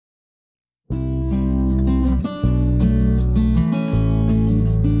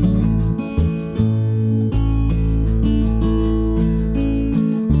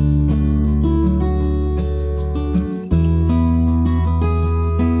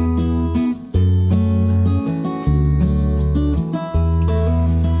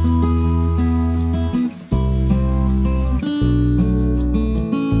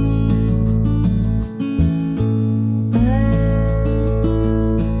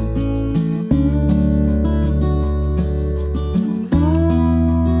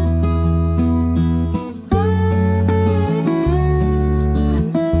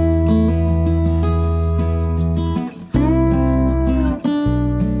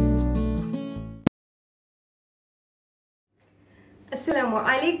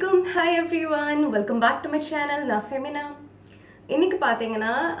Assalamualaikum. Hi everyone. Welcome back to my channel. நான் Femina. இன்னைக்கு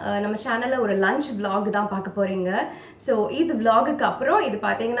பாத்தீங்கன்னா நம்ம சேனல்ல ஒரு லஞ்ச் vlog தான் பார்க்க போறீங்க. சோ இது vlogக்கு அப்புறம் இது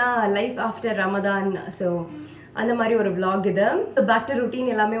பாத்தீங்கன்னா லைஃப் ஆஃப்டர் ரமதான். சோ அந்த மாதிரி ஒரு vlog இது. பேக் டு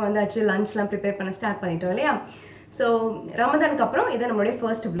ரூட்டீன் எல்லாமே வந்தாச்சு. லஞ்ச்லாம் ப்ரிப்பேர் பண்ண ஸ்டார்ட் பண்ணிட்டோம் இல்லையா? சோ ரமதானுக்கு அப்புறம் இது நம்மளுடைய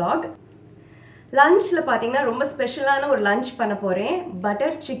ஃபர்ஸ்ட் vlog. லஞ்ச்ல பாத்தீங்கன்னா ரொம்ப ஸ்பெஷலான ஒரு லஞ்ச் பண்ண போறேன்.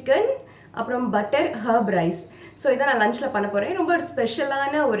 பட்டர் சிக்கன் அப்புறம் பட்டர் ஹர்ப் ரைஸ். ஸோ இதை நான் லஞ்சில் பண்ண போகிறேன். ரொம்ப ஒரு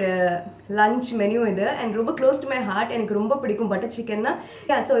ஸ்பெஷலான ஒரு லஞ்ச் மெனு இது அண்ட் ரொம்ப க்ளோஸ் டு மை ஹார்ட். எனக்கு ரொம்ப பிடிக்கும் பட்டர் சிக்கன்னா.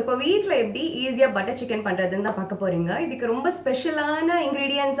 ஸோ இப்போ வீட்டில் எப்படி ஈஸியாக பட்டர் சிக்கன் பண்ணுறதுன்னு தான் பார்க்க போகிறீங்க. இதுக்கு ரொம்ப ஸ்பெஷலான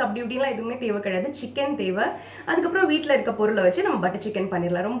இன்க்ரீடியன்ஸ் அப்படி இப்படிலாம் எதுவுமே தேவை கிடையாது. சிக்கன் தேவை, அதுக்கப்புறம் வீட்டில் இருக்க பொருளை வச்சு நம்ம பட்டர் சிக்கன்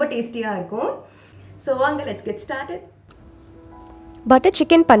பண்ணிடலாம். ரொம்ப டேஸ்டியாக இருக்கும். ஸோ வாங்க let's get started. Butter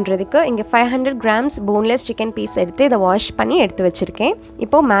chicken பண்ணுறதுக்கு இங்கே 500 grams போன்லெஸ் சிக்கன் பீஸ் எடுத்து இதை வாஷ் பண்ணி எடுத்து வச்சுருக்கேன்.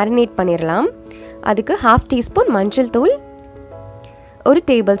 இப்போது மேரினேட் பண்ணிடலாம். அதுக்கு 1/2 teaspoon மஞ்சள் தூள், 1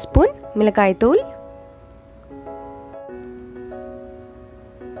 tablespoon மிளகாய் தூள்,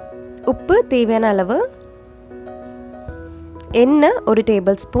 உப்பு தேவையான அளவு, எண்ணெய் 1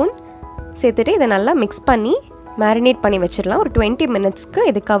 tablespoon சேர்த்துட்டு இதை நல்லா மிக்ஸ் பண்ணி மேரினேட் பண்ணி வச்சிடலாம். ஒரு 20 minutesக்கு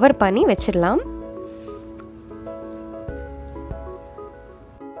இதை கவர் பண்ணி வச்சிடலாம்.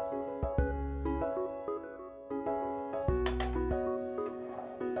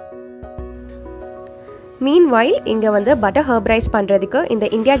 மீன்வைல் இங்கே வந்து பட்டர் ஹர்ப் ரைஸ் பண்ணுறதுக்கு இந்த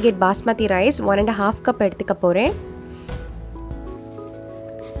India gate basmati rice 1.5 cup எடுத்துக்க போகிறேன்.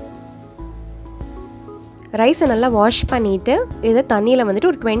 ரைஸை நல்லா வாஷ் பண்ணிவிட்டு இதை தண்ணியில்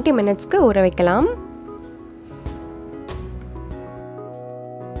வந்துட்டு ஒரு 20 minutesக்கு ஊற வைக்கலாம்.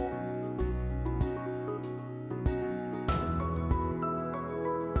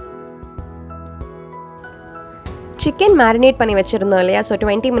 சிக்கன் மேரினேட் பண்ணி வச்சுருந்தோம் இல்லையா? ஸோ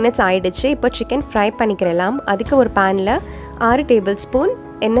 20 minutes ஆகிடுச்சு. இப்போ சிக்கன் ஃப்ரை பண்ணிக்கிறலாம். அதுக்கு ஒரு பேனில் 6 tablespoon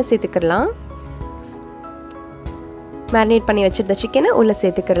எண்ணெய் சேர்த்துக்கிறலாம். மேரினேட் பண்ணி வச்சுருந்த சிக்கனை உள்ளே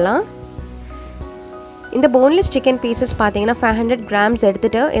சேர்த்துக்கிறலாம். இந்த போன்லெஸ் சிக்கன் பீசஸ் பார்த்தீங்கன்னா 500 grams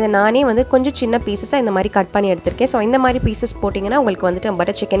எடுத்துகிட்டு இதை நானே வந்து கொஞ்சம் சின்ன பீசஸாக இந்த மாதிரி கட் பண்ணி எடுத்திருக்கேன். ஸோ இந்த மாதிரி பீசஸ் போட்டிங்கன்னா உங்களுக்கு வந்துட்டு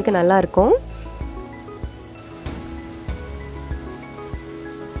பட்டர் சிக்கனுக்கு நல்லாயிருக்கும்.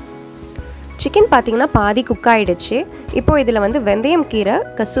 சிக்கன் பார்த்தீங்கன்னா பாதி குக் ஆகிடுச்சு. இப்போது இதில் வந்து வெந்தயம் கீரை,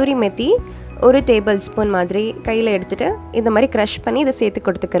 கசூரி மெத்தி 1 tablespoon மாதிரி கையில் எடுத்துகிட்டு இந்த மாதிரி க்ரஷ் பண்ணி இதை சேர்த்து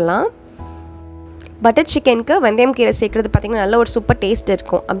கொடுத்துக்கலாம். பட்டர் சிக்கனுக்கு வெந்தயம் கீரை சேர்க்குறது பார்த்திங்கன்னா நல்ல ஒரு சூப்பர் டேஸ்ட்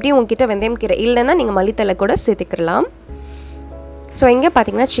இருக்கும். அப்படியே உங்ககிட்ட வெந்தயம் கீரை இல்லைன்னா நீங்கள் மல்லித்தலை கூட சேர்த்துக்கலாம். ஸோ இங்கே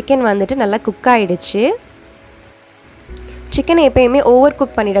பார்த்திங்கன்னா சிக்கன் வந்துட்டு நல்லா குக் ஆகிடுச்சு. சிக்கனை எப்போயுமே ஓவர்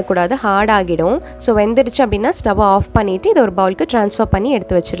குக் பண்ணிடக்கூடாது, ஹார்ட் ஆகிடும். ஸோ வெந்துடுச்சு அப்படின்னா ஸ்டவ்வை ஆஃப் பண்ணிவிட்டு இதை ஒரு பவுலுக்கு ட்ரான்ஸ்ஃபர் பண்ணி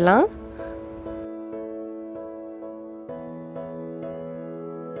எடுத்து வச்சிடலாம்.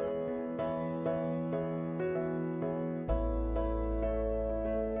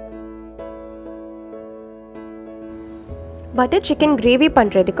 பட்டர் சிக்கன் கிரேவி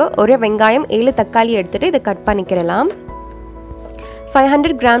பண்ணுறதுக்கு ஒரு வெங்காயம் 7 தக்காளி எடுத்துகிட்டு இதை கட் பண்ணிக்கிறலாம்.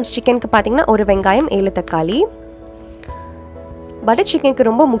 500 grams சிக்கனுக்கு பார்த்திங்கன்னா ஒரு வெங்காயம் 7 தக்காளி. பட்டர் சிக்கனுக்கு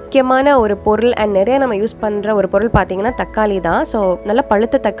ரொம்ப முக்கியமான ஒரு பொருள் அண்ட் நிறைய நம்ம யூஸ் பண்ணுற ஒரு பொருள் பார்த்திங்கன்னா தக்காளி தான். ஸோ நல்லா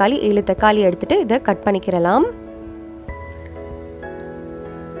பழுத்த தக்காளி 7 தக்காளி எடுத்துகிட்டு இதை கட் பண்ணிக்கிறலாம்.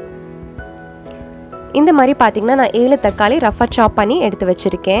 இந்த மாதிரி பார்த்திங்கன்னா நான் 7 தக்காளி ரஃபாக சாப் பண்ணி எடுத்து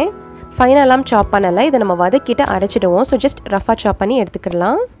வச்சுருக்கேன். ஃபைனலாம் சாப் பண்ணலை, இதை நம்ம வதக்கிட்டு அரைச்சிடுவோம். ஸோ ஜஸ்ட் ரஃபாக சாப் பண்ணி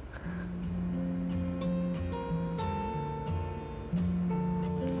எடுத்துக்கலாம்.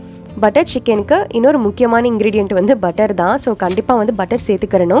 பட்டர் சிக்கனுக்கு இன்னொரு முக்கியமான இன்க்ரீடியண்ட் வந்து பட்டர் தான். ஸோ கண்டிப்பாக வந்து பட்டர்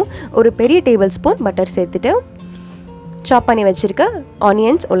சேர்த்துக்கிறணும். ஒரு பெரிய டேபிள்ஸ்பூன் பட்டர் சேர்த்துட்டு சாப் பண்ணி வச்சுருக்க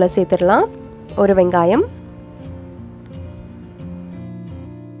ஆனியன்ஸ் உள்ளே சேர்த்துடலாம். ஒரு வெங்காயம்,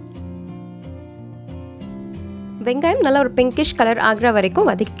 வெங்காயம் நல்லா ஒரு பிங்கிஷ் கலர் ஆகிற வரைக்கும்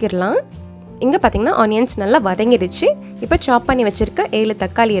வதக்கிடலாம். இங்கே பார்த்திங்கன்னா ஆனியன்ஸ் நல்லா வதங்கிடுச்சு. இப்போ சாப் பண்ணி வச்சுருக்க 7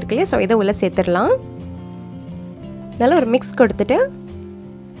 தக்காளி இருக்கு இல்லையா? ஸோ இதை உள்ளே சேர்த்துடலாம். நல்லா ஒரு மிக்ஸ் கொடுத்துட்டு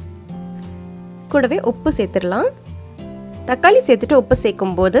கூடவே உப்பு சேர்த்துடலாம். தக்காளி சேர்த்துட்டு உப்பு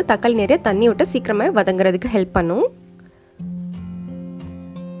சேர்க்கும்போது தக்காளி நிறைய தண்ணி விட்டு சீக்கிரமாக வதங்குறதுக்கு ஹெல்ப் பண்ணும்.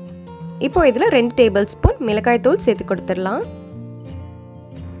 இப்போ இதில் 2 tablespoon மிளகாய் தூள் சேர்த்து கொடுத்துடலாம்.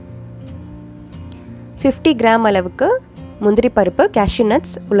 50 gram அளவுக்கு முந்திரி பருப்பு, கேஷ்யூ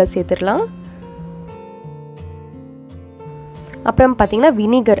நட்ஸ் உள்ளே சேர்த்துடலாம். அப்புறம் பார்த்திங்கன்னா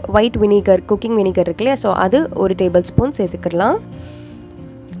vinegar, white vinegar, cooking vinegar இருக்கு இல்லையா? ஸோ அது 1 tablespoon சேர்த்துக்கலாம்.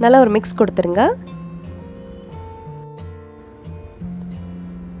 நல்லா ஒரு மிக்ஸ் கொடுத்துருங்க.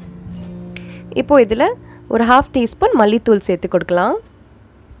 இப்போது இதில் ஒரு 1/2 teaspoon மல்லித்தூள் சேர்த்து கொடுக்கலாம்.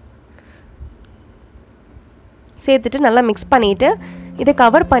 சேர்த்துட்டு நல்லா மிக்ஸ் பண்ணிவிட்டு இதை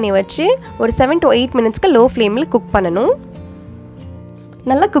கவர் பண்ணி வச்சு ஒரு 7 to 8 minutesக்கு லோ ஃப்ளேமில் குக் பண்ணணும்.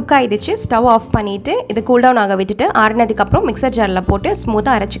 நல்லா குக் ஆகிடுச்சு. ஸ்டவ் ஆஃப் பண்ணிவிட்டு இது கூல் டவுன் ஆக விட்டுட்டு ஆறுனதுக்கப்புறம் மிக்சர் ஜாரில் போட்டு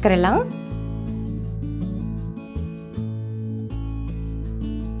ஸ்மூத்தாக அரைச்சிக்கிறலாம்.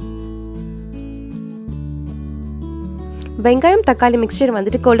 வெங்காயம் தக்காளி மிக்சர்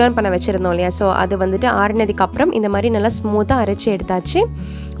வந்துட்டு கூல் டவுன் பண்ண வச்சுருந்தோம் இல்லையா, ஸோ அது வந்துட்டு ஆறுனதுக்கப்புறம் இந்த மாதிரி நல்லா ஸ்மூத்தாக அரைச்சி எடுத்தாச்சு.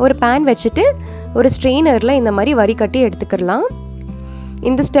 ஒரு பேன் வச்சுட்டு ஒரு ஸ்ட்ரெயினரில் இந்த மாதிரி வடிகட்டி எடுத்துக்கிடலாம்.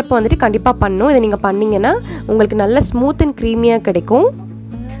 இந்த ஸ்டெப் வந்துட்டு கண்டிப்பாக பண்ணணும். இதை நீங்கள் பண்ணிங்கன்னா உங்களுக்கு நல்ல ஸ்மூத் அண்ட் க்ரீமியாக கிடைக்கும்.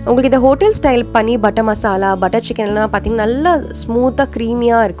 உங்களுக்கு இந்த ஹோட்டல் ஸ்டைல் பண்ணி பட்டர் மசாலா பட்டர் சிக்கன்லாம் பார்த்திங்கன்னா நல்லா ஸ்மூத்தாக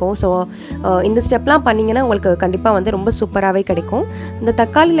க்ரீமியாக இருக்கும். ஸோ இந்த ஸ்டெப்லாம் பண்ணிங்கன்னா உங்களுக்கு கண்டிப்பாக வந்து ரொம்ப சூப்பராகவே கிடைக்கும். இந்த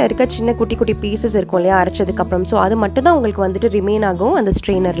தக்காளியில் இருக்க சின்ன குட்டி குட்டி பீசஸ் இருக்கும் இல்லையா அரைச்சதுக்கப்புறம், ஸோ அது மட்டும் தான் உங்களுக்கு வந்துட்டு ரிமைன் ஆகும் அந்த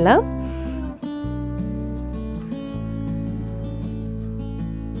ஸ்ட்ரெயினரில்.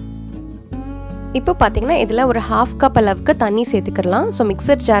 இப்போ பார்த்திங்கன்னா இதில் ஒரு 1/2 கப் அளவுக்கு தண்ணி சேர்த்துக்கலாம். ஸோ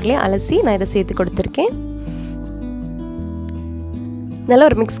மிக்சர் ஜார்லேயே அலசி நான் இதை சேர்த்து கொடுத்துருக்கேன். நல்லா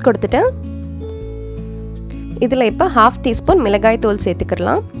ஒரு மிக்ஸ் கொடுத்துட்டேன். இதில் இப்போ 1/2 டீஸ்பூன் மிளகாய் தூள்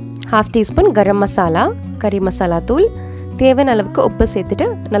சேர்த்துக்கலாம், 1/2 டீஸ்பூன் கரம் மசாலா கறி மசாலா தூள், தேவையான அளவுக்கு உப்பு சேர்த்துட்டு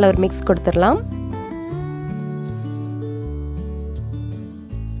நல்லா ஒரு மிக்ஸ் கொடுத்துடலாம்.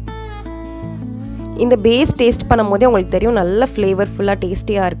 இந்த பேஸ் டேஸ்ட் பண்ணும் போதே உங்களுக்கு தெரியும் நல்ல ஃப்ளேவர்ஃபுல்லாக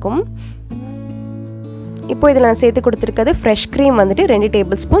டேஸ்டியாக இருக்கும். இப்போ இதில் நான் சேர்த்து கொடுத்துருக்கிறது ஃப்ரெஷ் க்ரீம் வந்துட்டு 2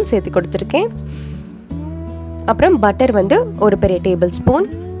 டேபிள் ஸ்பூன் சேர்த்து கொடுத்துருக்கேன். அப்புறம் பட்டர் வந்து ஒரு பெரிய டேபிள் ஸ்பூன்.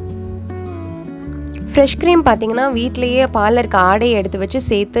 ஃப்ரெஷ் க்ரீம் பார்த்திங்கன்னா வீட்லேயே பாலில் இருக்க ஆடையை எடுத்து வச்சு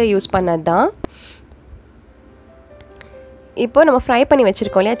சேர்த்து யூஸ் பண்ணது தான். இப்போ நம்ம ஃப்ரை பண்ணி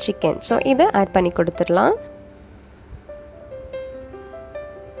வச்சுருக்கோம் இல்லையா சிக்கன், ஸோ இதை ஆட் பண்ணி கொடுத்துடலாம்.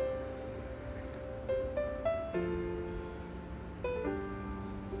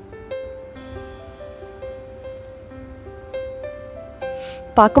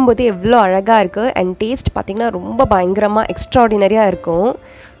 பார்க்கும்போது எவ்வளோ அழகாக இருக்குது அண்ட் டேஸ்ட் பார்த்திங்கன்னா ரொம்ப பயங்கரமாக எக்ஸ்ட்ராடினரியாக இருக்கும்.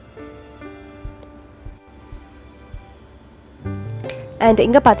 அண்ட்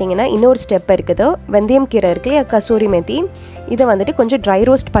இங்கே பார்த்தீங்கன்னா இன்னொரு ஸ்டெப் இருக்குது. வெந்தயம் கீரை இருக்கு இல்லையா கசூரி மெத்தி, இதை வந்துட்டு கொஞ்சம் ட்ரை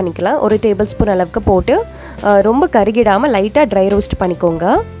ரோஸ்ட் பண்ணிக்கலாம். ஒரு டேபிள் ஸ்பூன் அளவுக்கு போட்டு ரொம்ப கருகிடாமல் லைட்டாக ட்ரை ரோஸ்ட் பண்ணிக்கோங்க.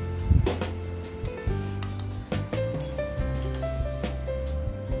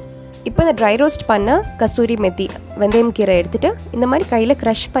 இப்போ இந்த ட்ரை ரோஸ்ட் பண்ண கசூரி மெத்தி வெந்தயம் கீரை எடுத்துகிட்டு இந்த மாதிரி கையில்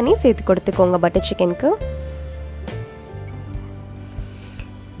க்ரஷ் பண்ணி சேர்த்து கொடுத்துக்கோங்க பட்டர் சிக்கனுக்கு.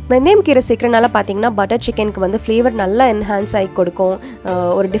 வெந்தயம் கீரை சேர்க்குறனால பார்த்தீங்கன்னா பட்டர் சிக்கனுக்கு வந்து ஃப்ளேவர் நல்லா என்ஹான்ஸ் ஆகி கொடுக்கும்.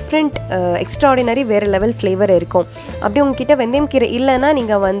 ஒரு டிஃப்ரெண்ட் எக்ஸ்ட்ராடினரி வேறு லெவல் ஃப்ளேவர் இருக்கும். அப்படி உங்ககிட்ட வெந்தயம் கீரை இல்லைன்னா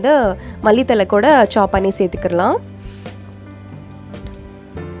நீங்கள் வந்து மல்லித்தலை கூட சாப் பண்ணி சேர்த்துக்கலாம்.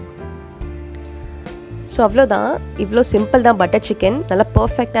 ஸோ அவ்வளோதான், இவ்வளோ சிம்பிள் தான் பட்டர் சிக்கன். நல்லா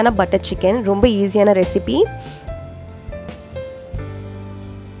பர்ஃபெக்டான பட்டர் சிக்கன், ரொம்ப ஈஸியான ரெசிபி.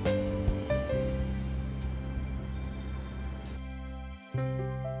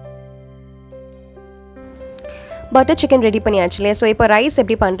 பட்டர் சிக்கன் ரெடி பண்ணியாச்சு இல்லையா. ஸோ இப்போ ரைஸ்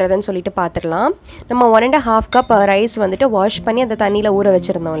எப்படி பண்ணுறதுன்னு சொல்லிட்டு பார்த்துடலாம். நம்ம 1.5 கப் ரைஸ் வந்துட்டு வாஷ் பண்ணி அந்த தண்ணியில் ஊற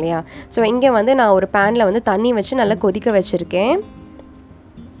வச்சுருந்தோம் இல்லையா. ஸோ இங்கே வந்து நான் ஒரு பேனில் வந்து தண்ணி வச்சு நல்லா கொதிக்க வச்சுருக்கேன்.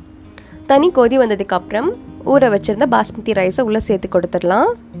 தண்ணி கொதி வந்ததுக்கப்புறம் ஊற வச்சுருந்த பாஸ்மதி ரைஸை உள்ளே சேர்த்து கொடுத்துடலாம்.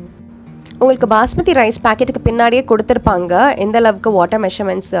 உங்களுக்கு பாஸ்மதி ரைஸ் பேக்கெட்டுக்கு பின்னாடியே கொடுத்துருப்பாங்க எந்த அளவுக்கு வாட்டர்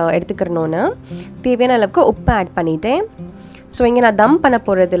மெஷர்மெண்ட்ஸ் எடுத்துக்கிறணும்னு. தேவையான அளவுக்கு உப்பு ஆட் பண்ணிவிட்டேன். ஸோ இங்கே நான் தம் பண்ண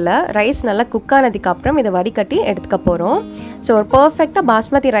போகிறதில்ல, ரைஸ் நல்லா குக் ஆனதுக்கப்புறம் இதை வடிகட்டி எடுத்துக்க போகிறோம். ஸோ ஒரு பர்ஃபெக்டாக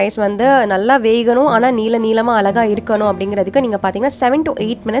பாஸ்மதி ரைஸ் வந்து நல்லா வேகணும், ஆனால் நீளமாக அழகாக இருக்கணும் அப்படிங்கிறதுக்கு நீங்கள் பார்த்தீங்கன்னா 7 to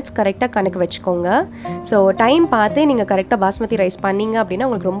 8 minutes கரெக்டாக கணக்கு வச்சுக்கோங்க. ஸோ டைம் பார்த்து நீங்கள் கரெக்டாக பாஸ்மதி ரைஸ் பண்ணிங்க அப்படின்னா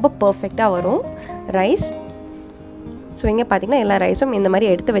உங்களுக்கு ரொம்ப பர்ஃபெக்டாக வரும் ரைஸ். ஸோ இங்கே பார்த்தீங்கன்னா எல்லா ரைஸும் இந்த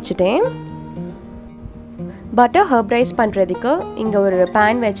மாதிரி எடுத்து வச்சுட்டேன். பட்டர் ஹர்ப் ரைஸ் பண்ணுறதுக்கு இங்கே ஒரு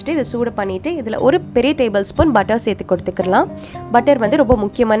பேன் வச்சுட்டு இதை சூடு பண்ணிவிட்டு இதில் ஒரு பெரிய டேபிள் ஸ்பூன் பட்டர் சேர்த்து கொடுத்துக்கலாம். பட்டர் வந்து ரொம்ப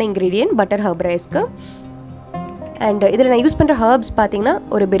முக்கியமான இன்க்ரீடியன்ட் பட்டர் ஹர்ப் ரைஸ்க்கு. அண்ட் இதில் நான் யூஸ் பண்ணுற ஹர்ப்ஸ் பார்த்திங்கன்னா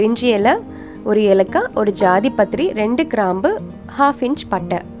ஒரு பிரிஞ்சி இலை, ஒரு ஏலக்காய், ஒரு ஜாதி பத்திரி, 2 கிராம்பு, 1/2 inch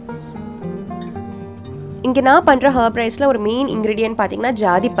பட்டை. இங்கே நான் பண்ணுற ஹர்ப் ரைஸில் ஒரு மெயின் இன்க்ரீடியன்ட் பார்த்திங்கன்னா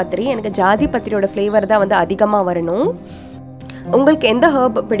ஜாதி பத்திரி. எனக்கு ஜாதி பத்திரியோட ஃப்ளேவர் தான் வந்து அதிகமாக வரணும். உங்களுக்கு எந்த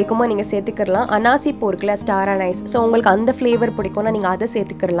ஹர்ப் பிடிக்குமோ நீங்கள் சேர்த்துக்கலாம். அனாசி பூ இருக்குல்ல ஸ்டார் அனைஸ், ஸோ உங்களுக்கு அந்த ஃப்ளேவர் பிடிக்கும்னா நீங்கள் அதை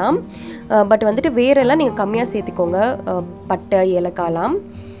சேர்த்துக்கலாம். பட் வந்துட்டு வேறெல்லாம் நீங்கள் கம்மியாக சேர்த்துக்கோங்க, பட்டை ஏலக்காலாம்.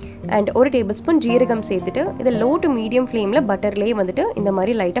 அண்ட் ஒரு டேபிள் ஸ்பூன் ஜீரகம் சேர்த்துட்டு இதை லோ டு மீடியம் ஃப்ளேமில் பட்டர்லேயே வந்துட்டு இந்த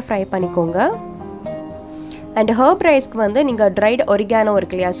மாதிரி லைட்டாக ஃப்ரை பண்ணிக்கோங்க. அண்ட் ஹர்ப் ரைஸ்க்கு வந்து நீங்கள் ட்ரைட் ஒரிகானோ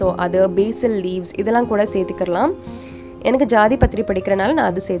இருக்கு இல்லையா, ஸோ அது பேசில் லீவ்ஸ் இதெல்லாம் கூட சேர்த்துக்கலாம். எனக்கு ஜாதி பத்திரி பிடிக்கிறனால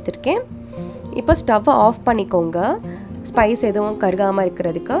நான் அது சேர்த்துருக்கேன். இப்போ ஸ்டவ்வை ஆஃப் பண்ணிக்கோங்க, ஸ்பைஸ் எதுவும் கருகாமல்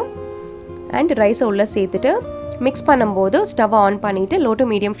இருக்கிறதுக்கு. அண்ட் ரைஸை உள்ளே சேர்த்துட்டு மிக்ஸ் பண்ணும்போது ஸ்டவ் ஆன் பண்ணிவிட்டு லோ டு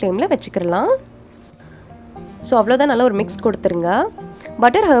மீடியம் ஃப்ளேமில் வச்சுக்கலாம். ஸோ அவ்வளோதான், நல்லா ஒரு மிக்ஸ் கொடுத்துருங்க.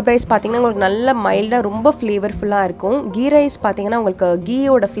 பட்டர் ஹர்ப் ரைஸ் பார்த்திங்கன்னா உங்களுக்கு நல்ல மைல்டாக ரொம்ப ஃப்ளேவர்ஃபுல்லாக இருக்கும். கீ ரைஸ் பார்த்திங்கன்னா உங்களுக்கு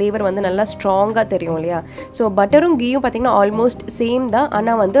கீயோட ஃப்ளேவர் வந்து நல்லா ஸ்ட்ராங்காக தெரியும் இல்லையா. ஸோ பட்டரும் கீயும் பார்த்திங்கன்னா ஆல்மோஸ்ட் சேம் தான்,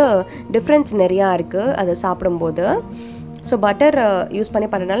 ஆனால் வந்து டிஃப்ரென்ஸ் நிறையா இருக்குது அதை சாப்பிடும்போது. ஸோ பட்டர் யூஸ் பண்ணி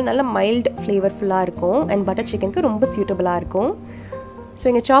பண்ணுறதுனால நல்ல மைல்டு ஃப்ளேவர்ஃபுல்லாக இருக்கும் அண்ட் பட்டர் சிக்கனுக்கு ரொம்ப சூட்டபுளாக இருக்கும். ஸோ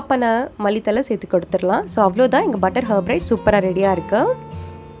இங்கே சாப் பண்ண மல்லித்தலை சேர்த்து கொடுத்துடலாம். ஸோ அவ்வளோதான், எங்கள் பட்டர் ஹர்ப் ரைஸ் சூப்பராக ரெடியாக இருக்குது.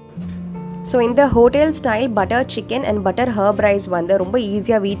 ஸோ இந்த hotel style butter chicken and butter Harb rice வந்து ரொம்ப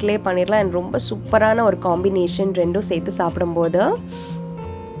ஈஸியாக வீட்டிலே பண்ணிடலாம் அண்ட் ரொம்ப சூப்பரான ஒரு காம்பினேஷன் ரெண்டும் சேர்த்து சாப்பிடும்போது.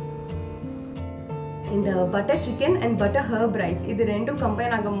 இந்த butter chicken and butter Harb rice இது ரெண்டும்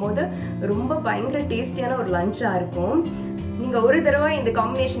கம்பைன் ஆகும்போது ரொம்ப பயங்கர டேஸ்டியான ஒரு லஞ்சாக இருக்கும். நீங்கள் ஒரு தடவை இந்த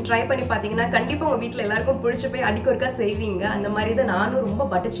காம்பினேஷன் ட்ரை பண்ணி பார்த்தீங்கன்னா கண்டிப்பாக உங்கள் வீட்டில் எல்லாருக்கும் பிடிச்சி போய் அடிக்கொருக்கா செய்வீங்க. அந்த மாதிரி தான் நானும் ரொம்ப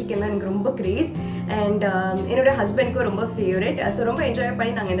பட்டர் சிக்கன் எனக்கு ரொம்ப கிரேஸ் அண்ட் என்னோட ஹஸ்பண்டுக்கும் ரொம்ப ஃபேவரட். ஸோ ரொம்ப என்ஜாய்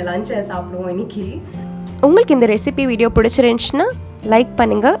பண்ணி நாங்கள் இந்த லஞ்சை சாப்பிடுவோம் இன்னைக்கு. உங்களுக்கு இந்த ரெசிபி வீடியோ பிடிச்சிருந்துச்சுன்னா லைக்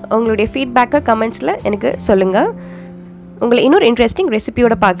பண்ணுங்கள், உங்களுடைய ஃபீட்பேக்கை கமெண்ட்ஸில் எனக்கு சொல்லுங்கள். உங்களை இன்னொரு இன்ட்ரெஸ்டிங்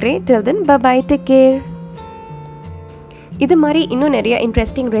ரெசிபியோட பார்க்குறேன். டில் தென் பை, டேக் கேர். இது மாதிரி இன்னும் நிறைய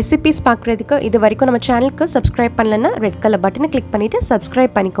இன்ட்ரெஸ்டிங் ரெசிபிஸ் பார்க்குறதுக்கு இது வரைக்கும் நம்ம சேனலுக்கு சப்ஸ்கிரைப் பண்ணலன்னா ரெட் கலர் பட்டனை கிளிக் பண்ணிவிட்டு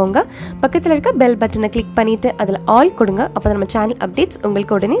சப்ஸ்கிரைப் பண்ணிக்கோங்க. பக்கத்தில் இருக்க பெல் பட்டனை கிளிக் பண்ணிவிட்டு அதில் ஆல் கொடுங்க. அப்போ நம்ம சேனல் அப்டேட்ஸ்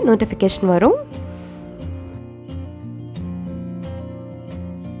உங்களுக்கு உடனே நோட்டிஃபிகேஷன் வரும்.